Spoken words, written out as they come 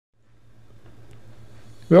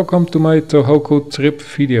Welcome to my Tohoku trip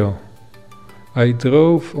video. I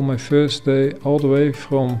drove on my first day all the way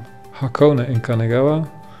from Hakone in Kanagawa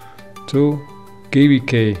to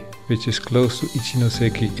Geibikei, which is close to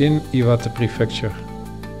Ichinoseki in Iwate prefecture.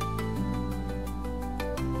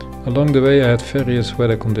 Along the way I had various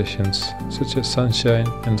weather conditions, such as sunshine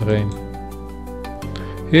and rain.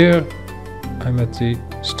 Here I'm at the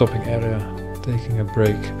stopping area, taking a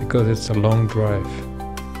break because it's a long drive.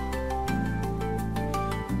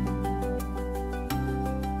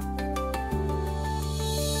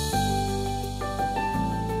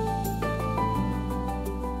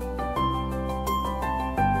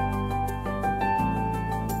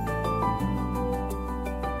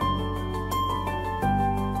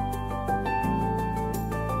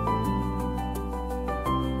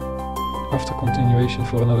 After continuation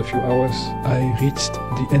for another few hours, I reached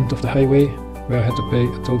the end of the highway where I had to pay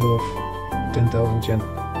a total of 10,000 yen.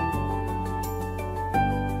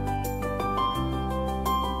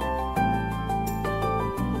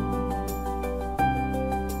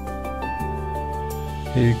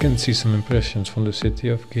 Here you can see some impressions from the city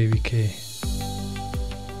of Geibikei,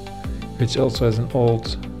 which also has an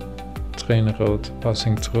old train road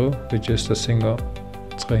passing through with just a single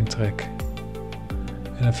train track.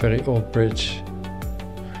 And a very old bridge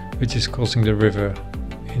which is crossing the river,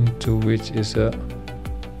 into which is a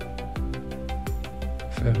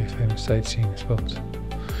very famous sightseeing spot.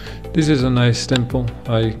 This is a nice temple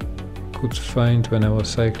I could find when I was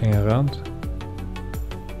cycling around.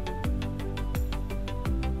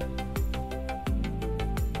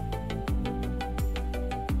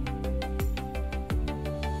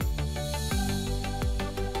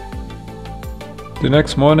 The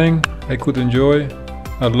next morning I could enjoy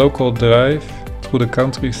a local drive through the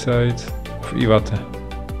countryside of Iwate.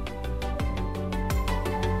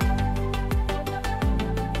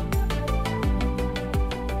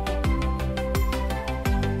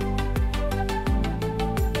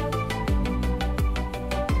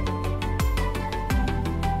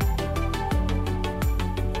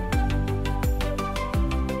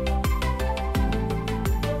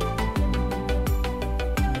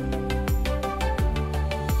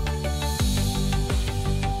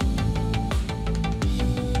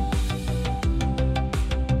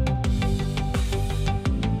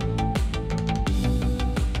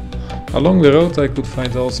 Along the road I could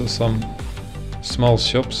find also some small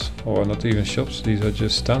shops, or not even shops, these are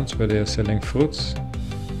just stands where they are selling fruits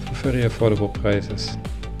for very affordable prices.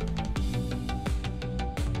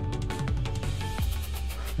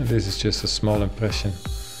 And this is just a small impression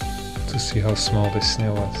to see how small this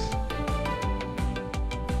snail was.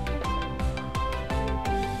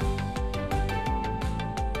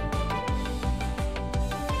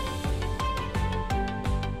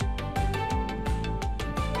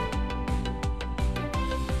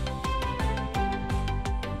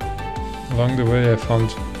 Along the way I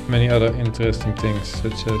found many other interesting things,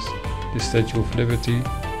 such as the Statue of Liberty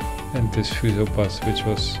and this Fuso bus, which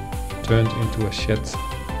was turned into a shed.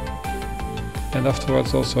 And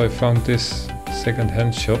afterwards also I found this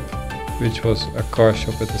second-hand shop, which was a car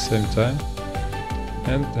shop at the same time,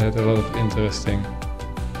 and they had a lot of interesting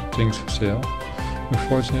things for sale.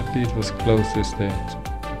 Unfortunately it was closed this day.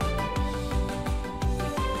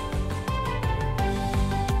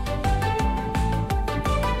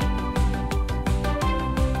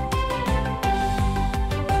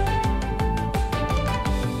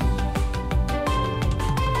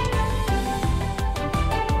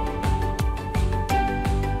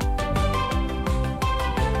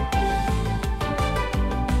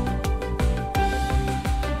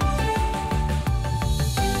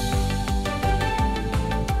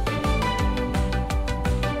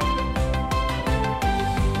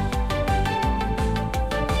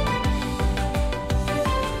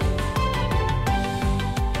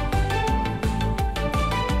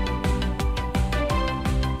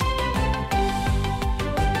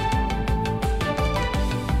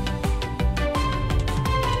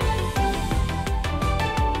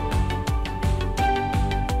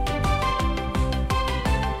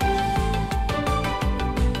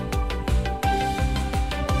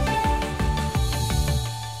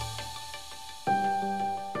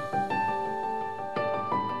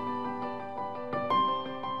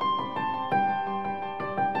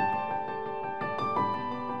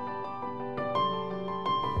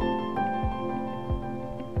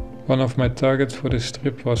 One of my targets for this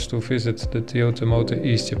trip was to visit the Toyota Motor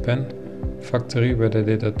East Japan factory where they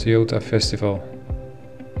did a Toyota festival.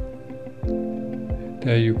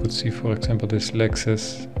 There you could see, for example, this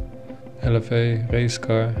Lexus LFA race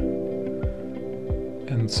car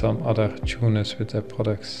and some other tuners with their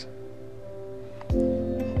products.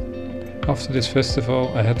 After this festival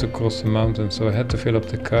I had to cross the mountain, so I had to fill up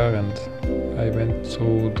the car, and I went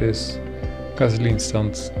through this gasoline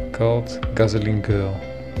stand called Gasoline Girl.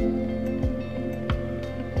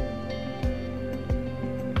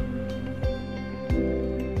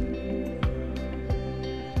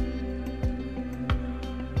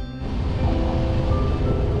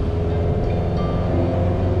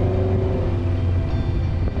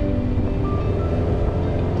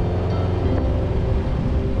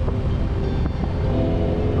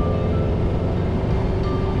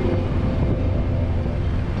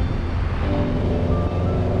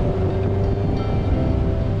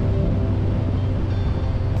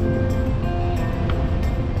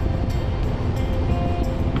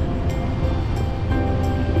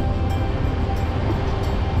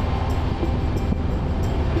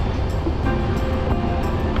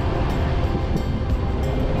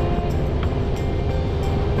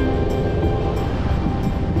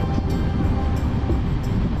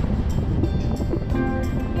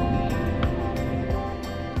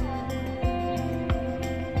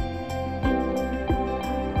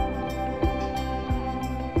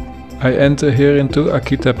 I enter here into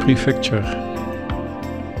Akita prefecture.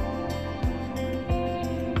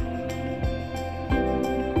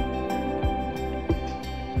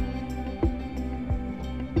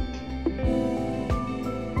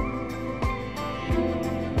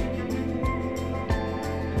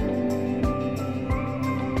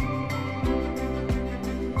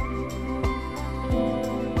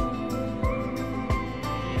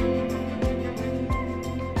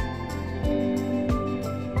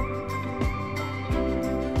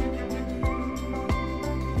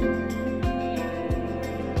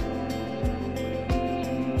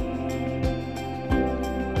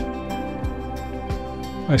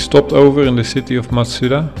 I stopped over in the city of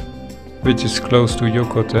Masuda, which is close to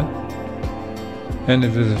Hokodate, and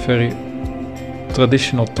it is a very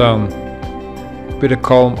traditional town with a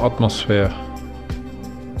calm atmosphere.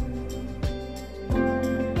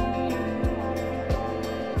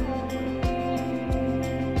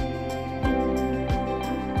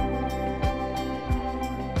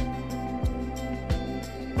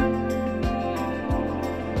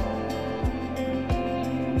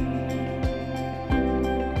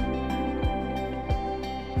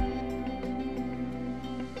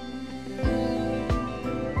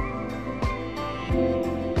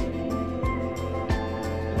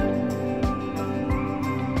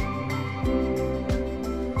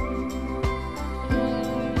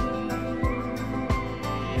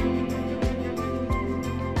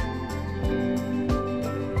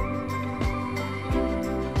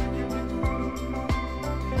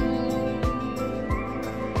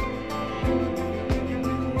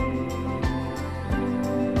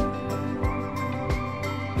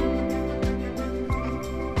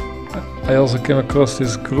 I also came across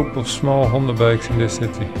this group of small Honda bikes in this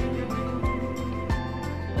city.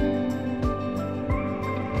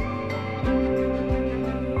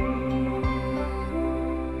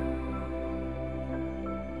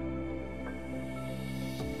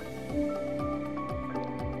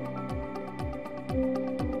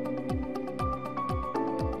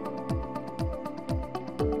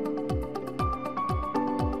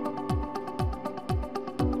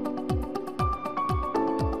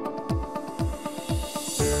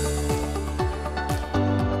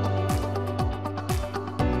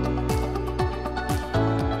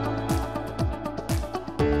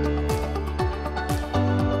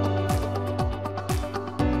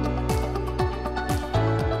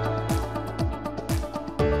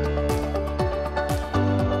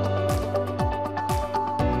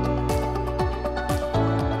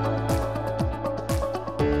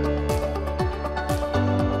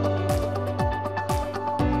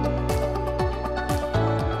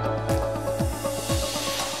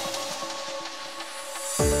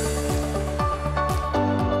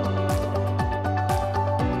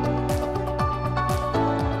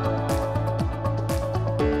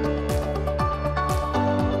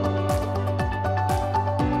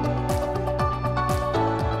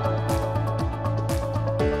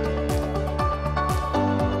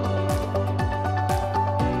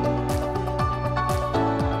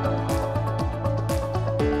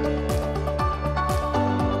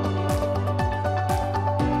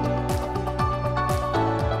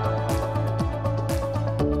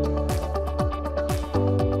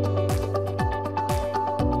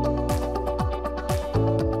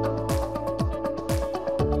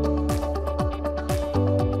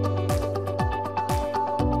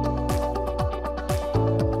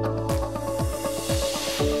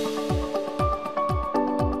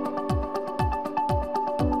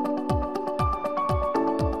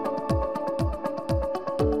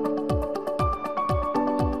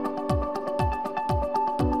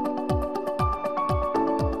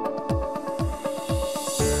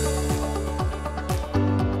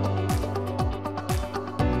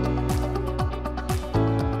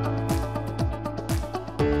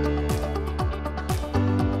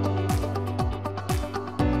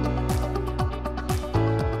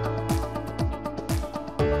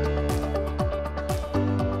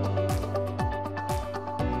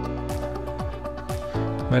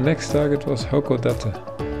 My next target was Hokodate,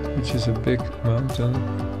 which is a big mountain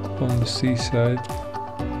on the seaside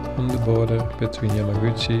on the border between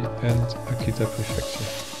Yamaguchi and Akita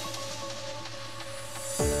prefecture.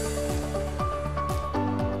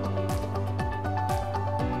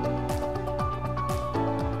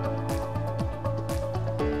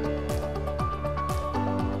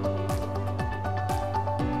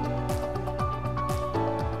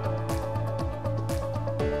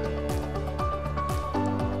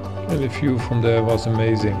 And the view from there was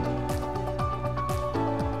amazing.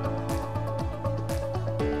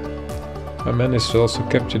 I managed to also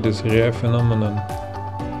capture this rare phenomenon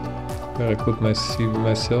where I could see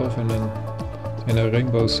myself in a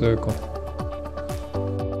rainbow circle.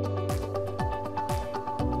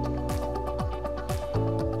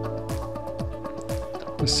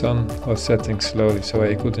 The sun was setting slowly, so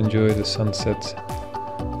I could enjoy the sunset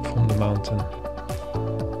from the mountain.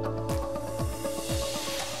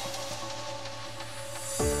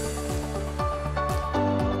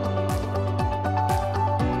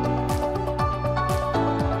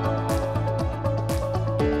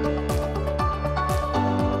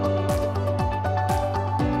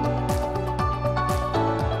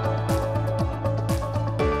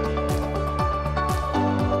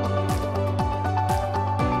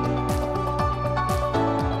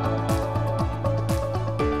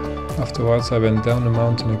 Afterwards I went down the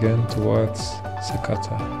mountain again towards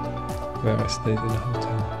Sakata, where I stayed in a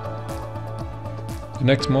hotel. The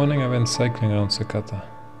next morning I went cycling around Sakata.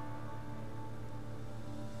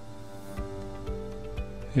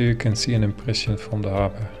 Here you can see an impression from the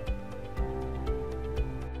harbor.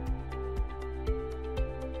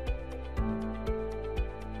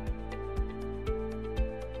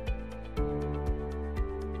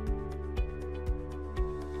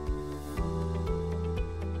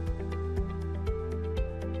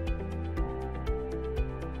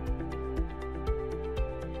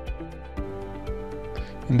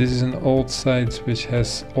 And this is an old site which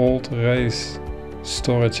has old rice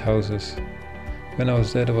storage houses. When I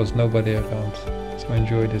was there was nobody around, so I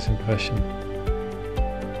enjoyed this impression.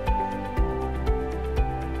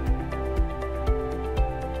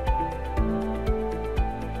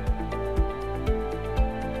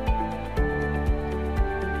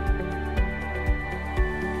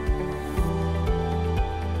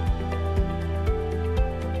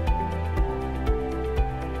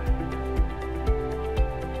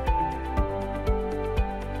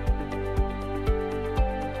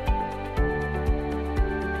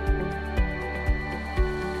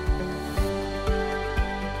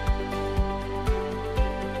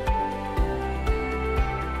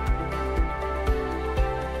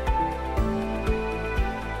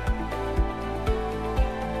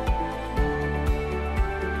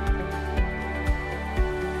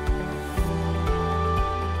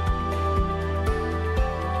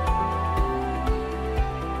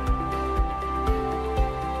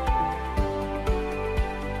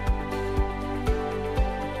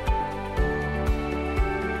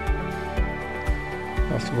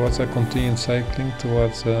 Afterwards I continued cycling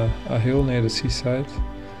towards a hill near the seaside,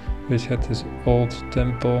 which had this old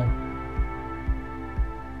temple.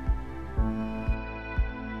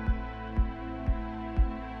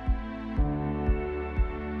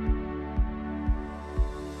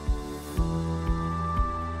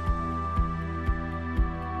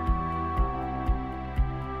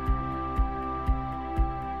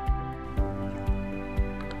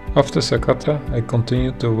 After Sakata I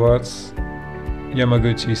continued towards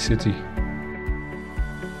Yamaguchi city.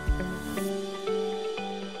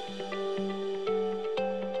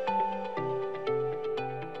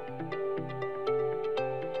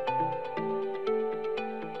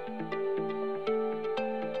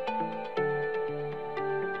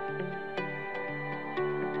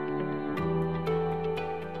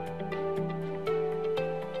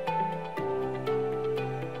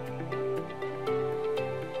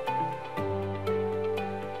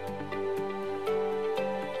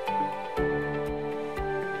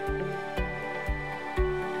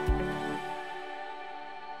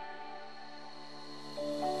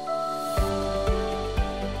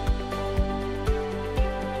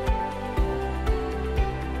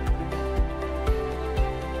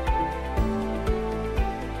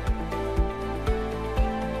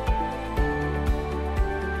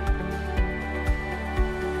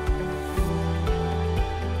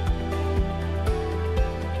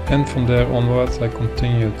 And from there onwards I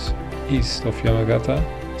continued east of Yamagata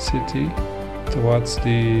city towards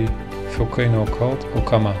the volcano called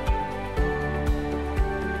Okama.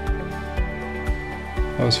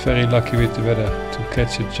 I was very lucky with the weather to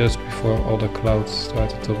catch it just before all the clouds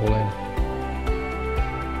started to roll in.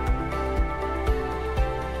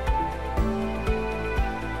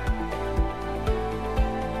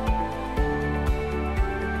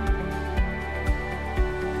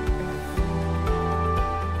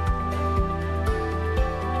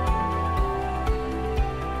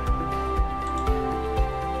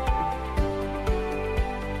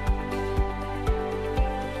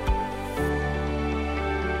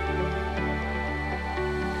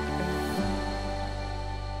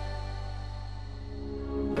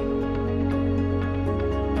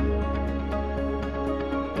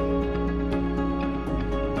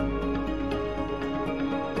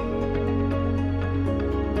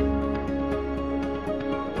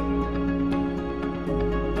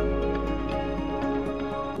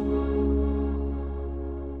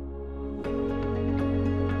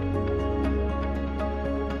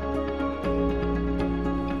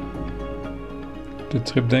 The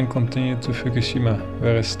trip then continued to Fukushima,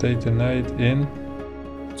 where I stayed the night in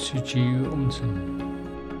Tsuchiyu Onsen.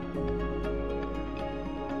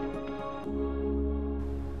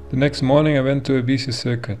 The next morning I went to Ebisu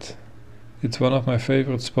Circuit. It's one of my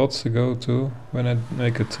favorite spots to go to when I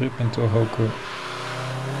make a trip in Tohoku.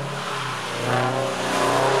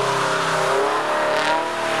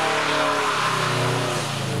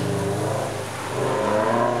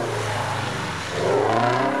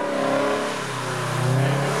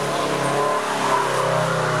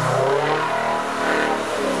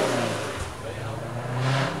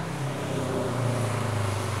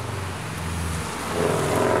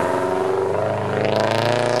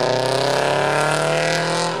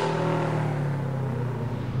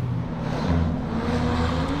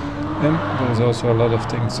 And there's also a lot of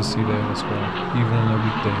things to see there as well, even on a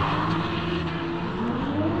weekday.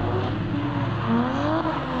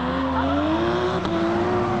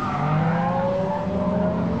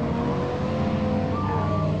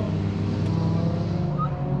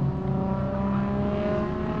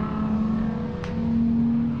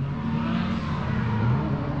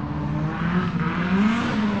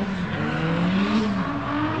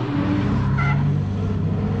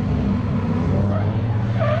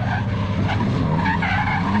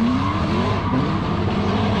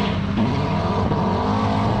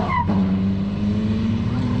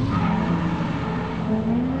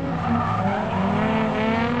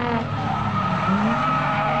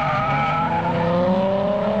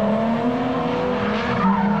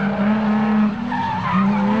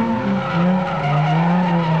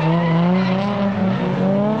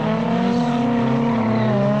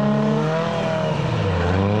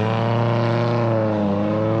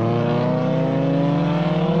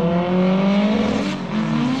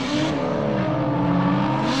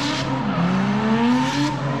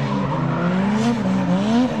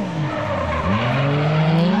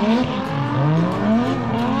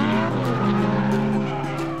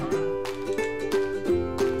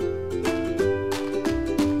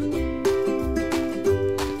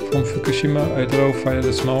 From Fukushima I drove via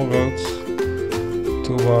the small roads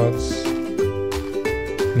towards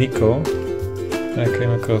Nikko and I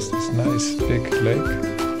came across this nice big lake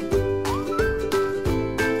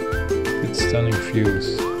with stunning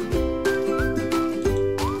views.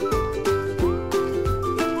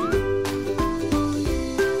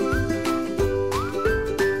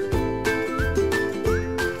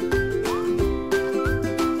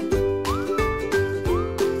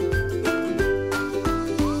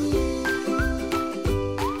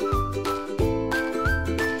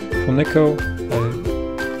 From Nikko, I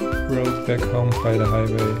rode back home by the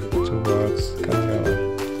highway towards Kanagawa.